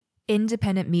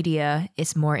independent media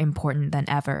is more important than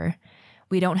ever.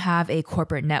 We don't have a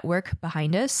corporate network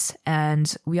behind us,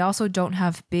 and we also don't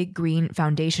have big green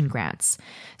foundation grants.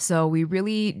 So we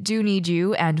really do need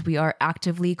you, and we are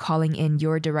actively calling in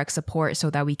your direct support so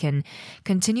that we can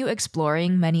continue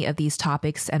exploring many of these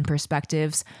topics and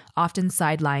perspectives, often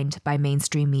sidelined by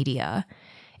mainstream media.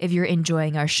 If you're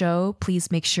enjoying our show,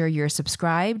 please make sure you're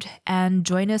subscribed and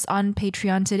join us on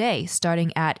Patreon today,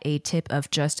 starting at a tip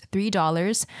of just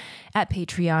 $3 at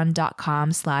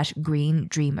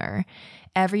patreon.com/greendreamer.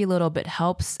 Every little bit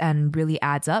helps and really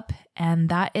adds up, and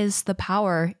that is the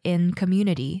power in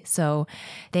community. So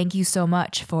thank you so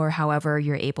much for however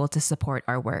you're able to support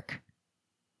our work.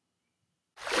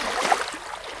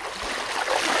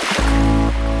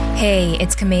 Hey,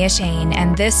 it's Kamea Shane,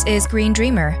 and this is Green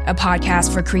Dreamer, a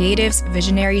podcast for creatives,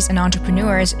 visionaries, and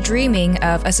entrepreneurs dreaming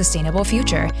of a sustainable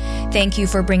future. Thank you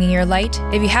for bringing your light.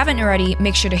 If you haven't already,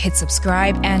 make sure to hit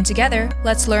subscribe, and together,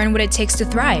 let's learn what it takes to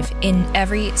thrive in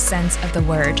every sense of the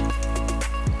word.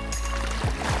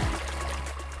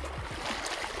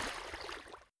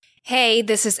 Hey,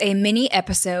 this is a mini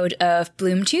episode of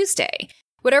Bloom Tuesday.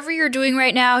 Whatever you're doing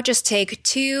right now, just take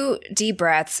 2 deep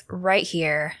breaths right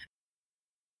here.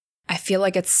 I feel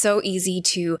like it's so easy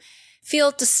to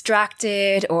feel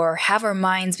distracted or have our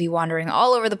minds be wandering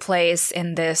all over the place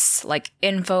in this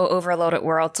info overloaded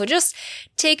world. So just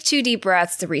take 2 deep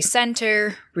breaths to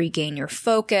recenter, regain your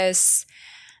focus.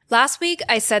 Last week,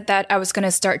 I said that I was going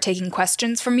to start taking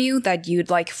questions from you that you'd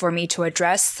like for me to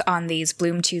address on these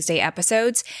Bloom Tuesday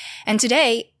episodes. And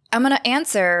today, I'm going to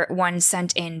answer one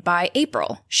sent in by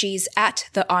April. She's at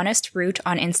The Honest Root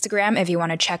on Instagram if you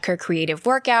want to check her creative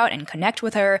work out and connect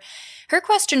with her. Her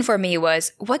question for me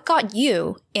was, what got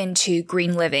you into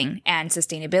green living and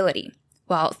sustainability?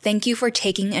 Well, thank you for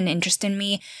taking an interest in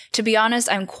me. To be honest,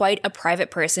 I'm quite a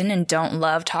private person and don't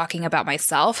love talking about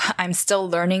myself. I'm still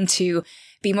learning to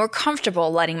be more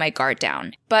comfortable letting my guard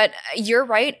down. But you're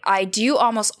right, I do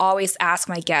almost always ask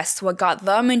my guests what got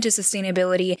them into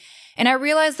sustainability, and I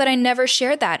realized that I never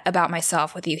shared that about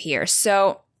myself with you here.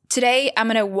 So today, I'm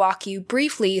going to walk you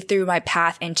briefly through my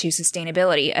path into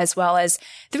sustainability, as well as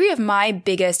 3 of my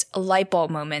biggest light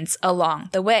bulb moments along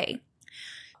the way.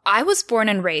 I was born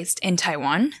and raised in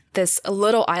Taiwan, this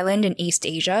little island in East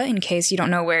Asia, in case you don't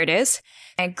know where it is.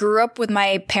 I grew up with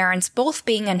my parents both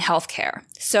being in healthcare,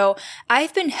 so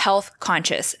I've been health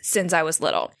conscious since I was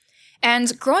little.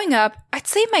 And growing up, I'd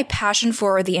say my passion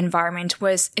for the environment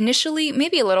was initially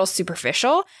maybe a little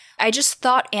superficial. I just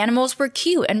thought animals were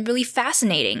cute and really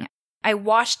fascinating. I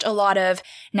watched a lot of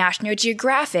National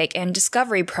Geographic and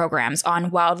Discovery programs on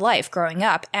wildlife growing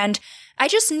up, and I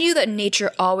just knew that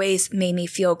nature always made me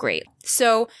feel great.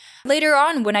 So later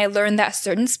on, when I learned that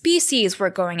certain species were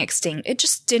going extinct, it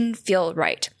just didn't feel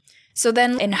right. So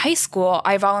then in high school,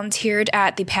 I volunteered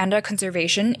at the panda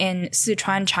conservation in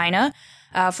Sichuan, China,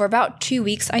 for about 2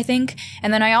 weeks, I think.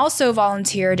 And then I also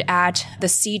volunteered at the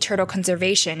sea turtle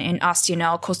conservation in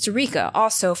Ostional, Costa Rica,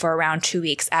 also for around 2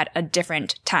 weeks at a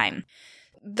different time.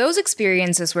 Those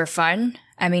experiences were fun.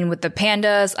 I mean, with the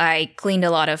pandas, I cleaned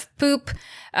a lot of poop.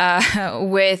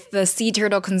 With the sea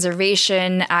turtle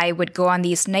conservation, I would go on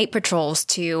these night patrols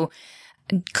to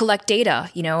collect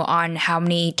data, on how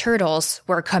many turtles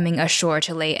were coming ashore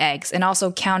to lay eggs, and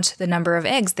also count the number of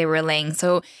eggs they were laying.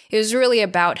 So it was really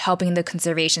about helping the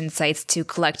conservation sites to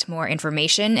collect more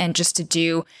information and just to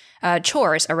do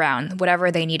chores around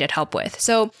whatever they needed help with.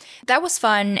 So that was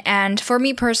fun. And for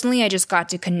me personally, I just got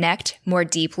to connect more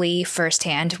deeply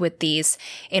firsthand with these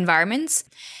environments.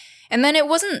 And then it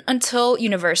wasn't until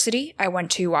university, I went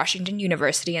to Washington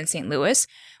University in St. Louis,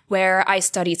 where I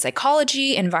studied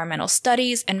psychology, environmental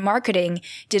studies, and marketing,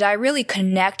 did I really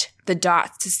connect the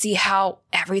dots to see how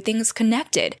everything's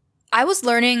connected. I was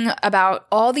learning about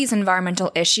all these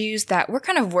environmental issues that were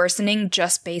kind of worsening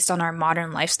just based on our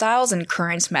modern lifestyles and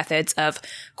current methods of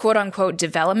quote-unquote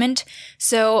development.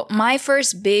 So my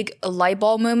first big light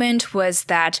bulb moment was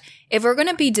that if we're going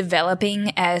to be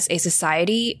developing as a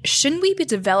society, shouldn't we be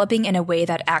developing in a way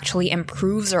that actually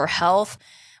improves our health,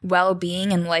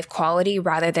 well-being, and life quality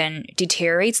rather than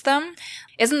deteriorates them?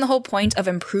 Isn't the whole point of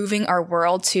improving our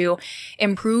world to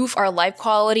improve our life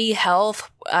quality,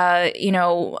 health,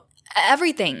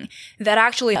 everything that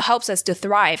actually helps us to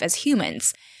thrive as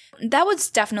humans? That was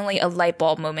definitely a light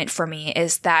bulb moment for me,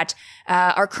 is that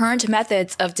our current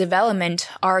methods of development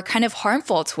are kind of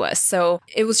harmful to us. So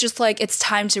it was just like, it's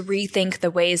time to rethink the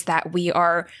ways that we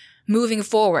are moving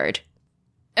forward.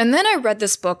 And then I read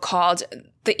this book called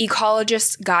The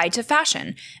Ecologist's Guide to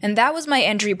Fashion, and that was my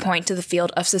entry point to the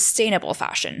field of sustainable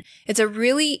fashion. It's a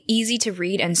really easy to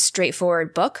read and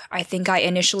straightforward book. I think I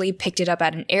initially picked it up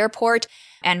at an airport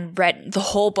and read the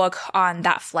whole book on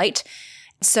that flight.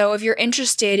 So if you're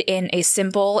interested in a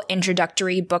simple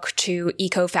introductory book to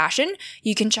eco-fashion,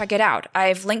 you can check it out.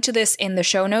 I've linked to this in the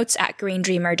show notes at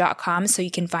greendreamer.com, so you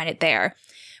can find it there.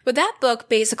 But that book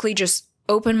basically just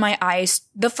opened my eyes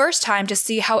the first time to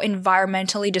see how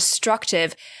environmentally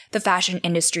destructive the fashion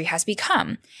industry has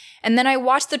become. And then I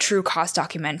watched the True Cost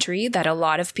documentary that a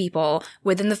lot of people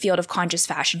within the field of conscious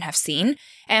fashion have seen.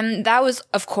 And that was,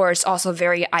 of course, also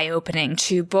very eye-opening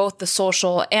to both the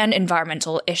social and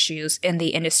environmental issues in the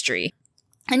industry.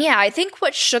 And yeah, I think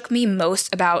what shook me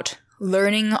most about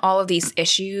learning all of these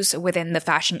issues within the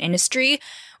fashion industry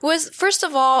was, first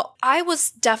of all, I was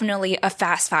definitely a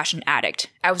fast fashion addict.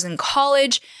 I was in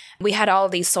college, we had all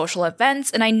of these social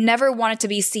events, and I never wanted to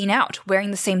be seen out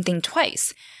wearing the same thing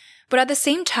twice. But at the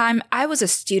same time, I was a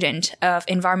student of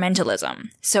environmentalism,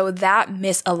 so that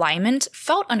misalignment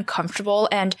felt uncomfortable,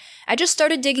 and I just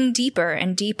started digging deeper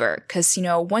and deeper, because,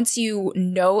 once you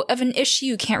know of an issue,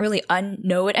 you can't really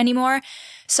unknow it anymore.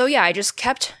 So yeah, I just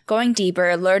kept going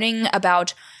deeper, learning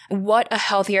about what a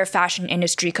healthier fashion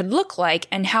industry could look like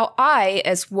and how I,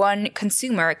 as one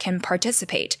consumer, can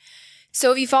participate.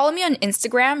 So if you follow me on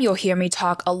Instagram, you'll hear me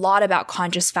talk a lot about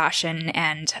conscious fashion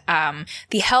and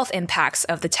the health impacts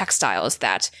of the textiles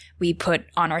that we put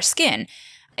on our skin.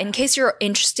 In case you're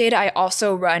interested, I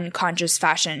also run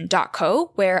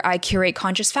consciousfashion.co, where I curate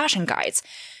conscious fashion guides.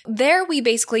 There, we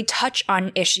basically touch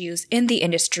on issues in the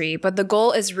industry, but the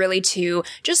goal is really to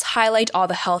just highlight all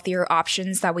the healthier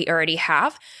options that we already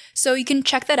have. So you can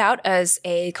check that out as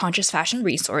a conscious fashion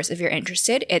resource if you're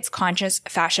interested. It's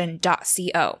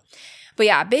consciousfashion.co. But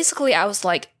yeah, basically I was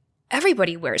like,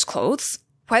 everybody wears clothes.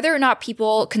 Whether or not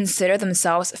people consider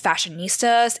themselves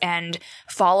fashionistas and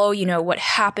follow, what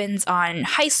happens on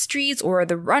high streets or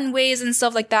the runways and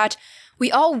stuff like that,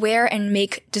 we all wear and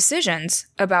make decisions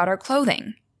about our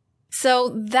clothing. So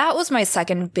that was my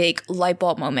second big light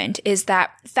bulb moment, is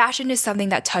that fashion is something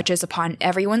that touches upon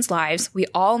everyone's lives. We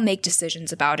all make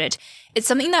decisions about it. It's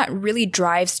something that really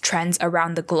drives trends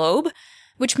around the globe,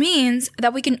 which means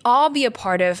that we can all be a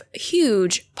part of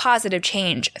huge positive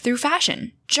change through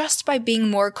fashion just by being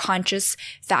more conscious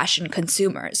fashion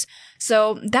consumers.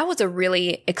 So that was a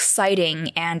really exciting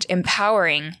and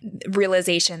empowering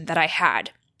realization that I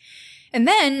had. And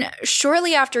then,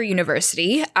 shortly after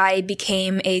university, I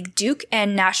became a Duke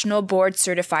and National Board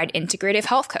Certified Integrative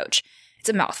Health Coach. It's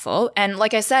a mouthful. And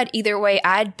like I said, either way,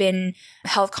 I'd been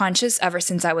health conscious ever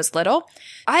since I was little.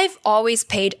 I've always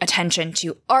paid attention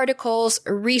to articles,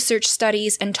 research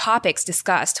studies, and topics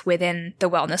discussed within the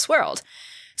wellness world.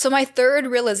 So my third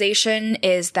realization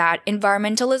is that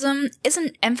environmentalism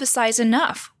isn't emphasized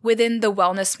enough within the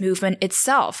wellness movement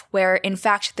itself, where in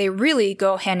fact they really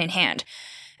go hand in hand.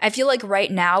 I feel like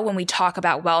right now when we talk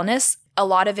about wellness, a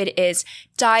lot of it is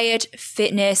diet,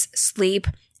 fitness, sleep,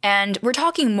 and we're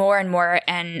talking more and more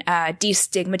and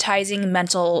destigmatizing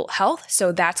mental health,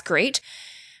 so that's great.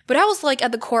 But I was like,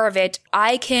 at the core of it,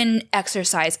 I can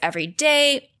exercise every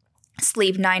day,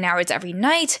 sleep 9 hours every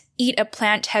night, eat a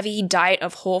plant-heavy diet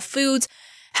of whole foods,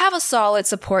 have a solid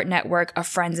support network of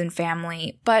friends and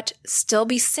family, but still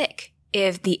be sick.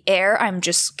 If the air I'm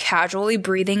just casually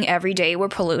breathing every day were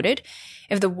polluted,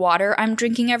 if the water I'm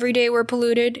drinking every day were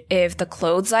polluted, if the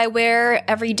clothes I wear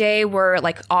every day were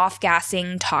like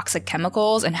off-gassing toxic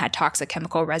chemicals and had toxic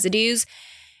chemical residues,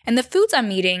 and the foods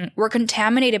I'm eating were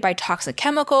contaminated by toxic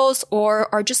chemicals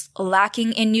or are just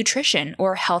lacking in nutrition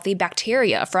or healthy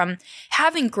bacteria from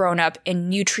having grown up in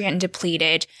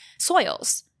nutrient-depleted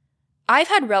soils. I've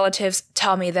had relatives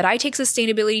tell me that I take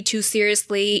sustainability too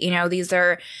seriously. These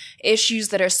are issues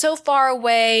that are so far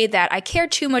away that I care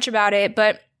too much about it,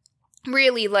 but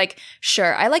really,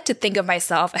 sure, I like to think of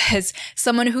myself as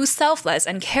someone who's selfless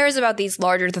and cares about these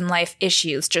larger-than-life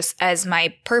issues just as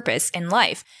my purpose in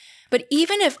life. But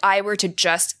even if I were to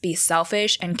just be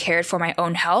selfish and cared for my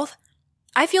own health,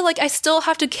 I feel like I still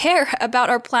have to care about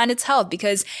our planet's health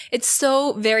because it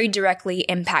so very directly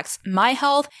impacts my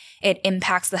health, it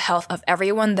impacts the health of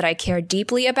everyone that I care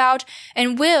deeply about,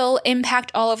 and will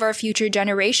impact all of our future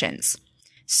generations.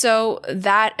 So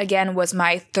that, again, was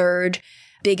my third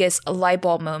biggest light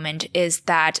bulb moment, is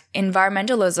that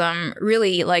environmentalism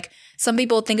really, some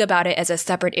people think about it as a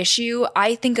separate issue.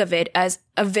 I think of it as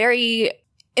a very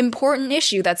important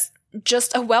issue that's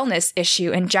just a wellness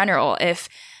issue in general. If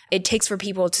it takes for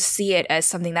people to see it as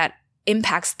something that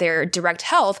impacts their direct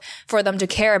health, for them to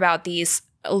care about these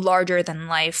larger than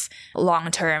life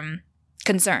long-term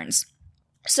concerns.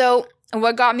 So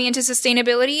What got me into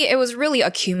sustainability? It was really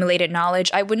accumulated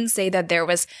knowledge. I wouldn't say that there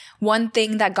was one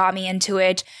thing that got me into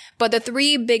it, but the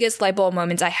 3 biggest light bulb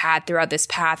moments I had throughout this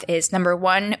path is number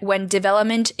 1, when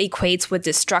development equates with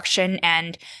destruction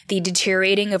and the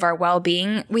deteriorating of our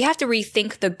well-being, we have to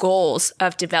rethink the goals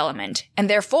of development and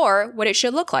therefore what it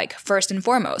should look like first and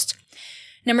foremost.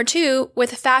 Number 2,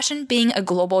 with fashion being a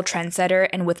global trendsetter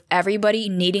and with everybody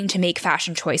needing to make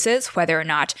fashion choices, whether or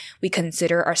not we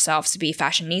consider ourselves to be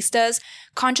fashionistas,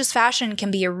 conscious fashion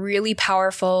can be a really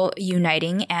powerful,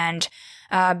 uniting, and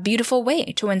beautiful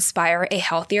way to inspire a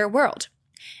healthier world.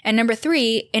 And number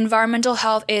 3, environmental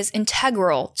health is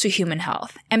integral to human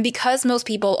health. And because most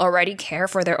people already care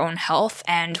for their own health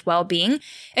and well-being,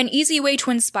 an easy way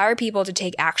to inspire people to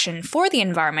take action for the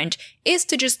environment is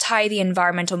to just tie the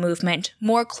environmental movement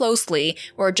more closely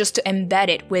or just to embed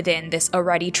it within this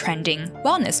already trending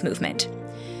wellness movement.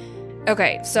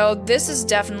 Okay, so this is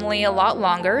definitely a lot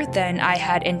longer than I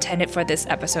had intended for this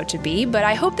episode to be, but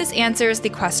I hope this answers the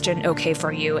question okay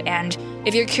for you. And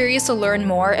if you're curious to learn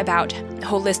more about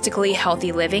holistically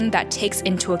healthy living that takes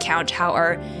into account how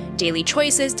our daily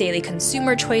choices, daily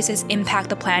consumer choices impact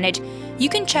the planet, you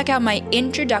can check out my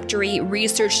introductory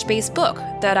research-based book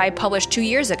that I published 2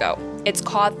 years ago. It's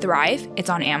called Thrive. It's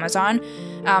on Amazon.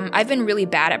 I've been really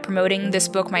bad at promoting this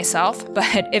book myself,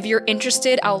 but if you're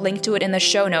interested, I'll link to it in the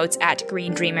show notes at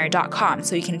greendreamer.com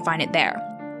so you can find it there.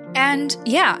 And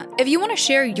yeah, if you want to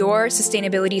share your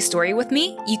sustainability story with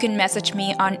me, you can message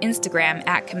me on Instagram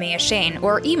at Kamea Shane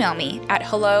or email me at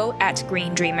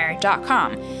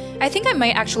hello@greendreamer.com. I think I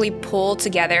might actually pull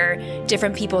together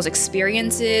different people's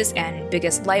experiences and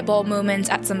biggest light bulb moments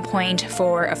at some point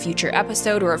for a future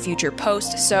episode or a future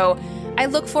post, so I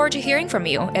look forward to hearing from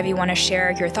you if you want to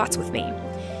share your thoughts with me.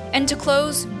 And to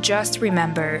close, just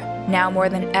remember, now more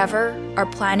than ever, our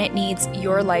planet needs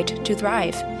your light to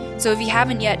thrive. So if you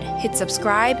haven't yet, hit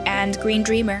subscribe and Green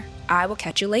Dreamer. I will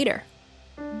catch you later.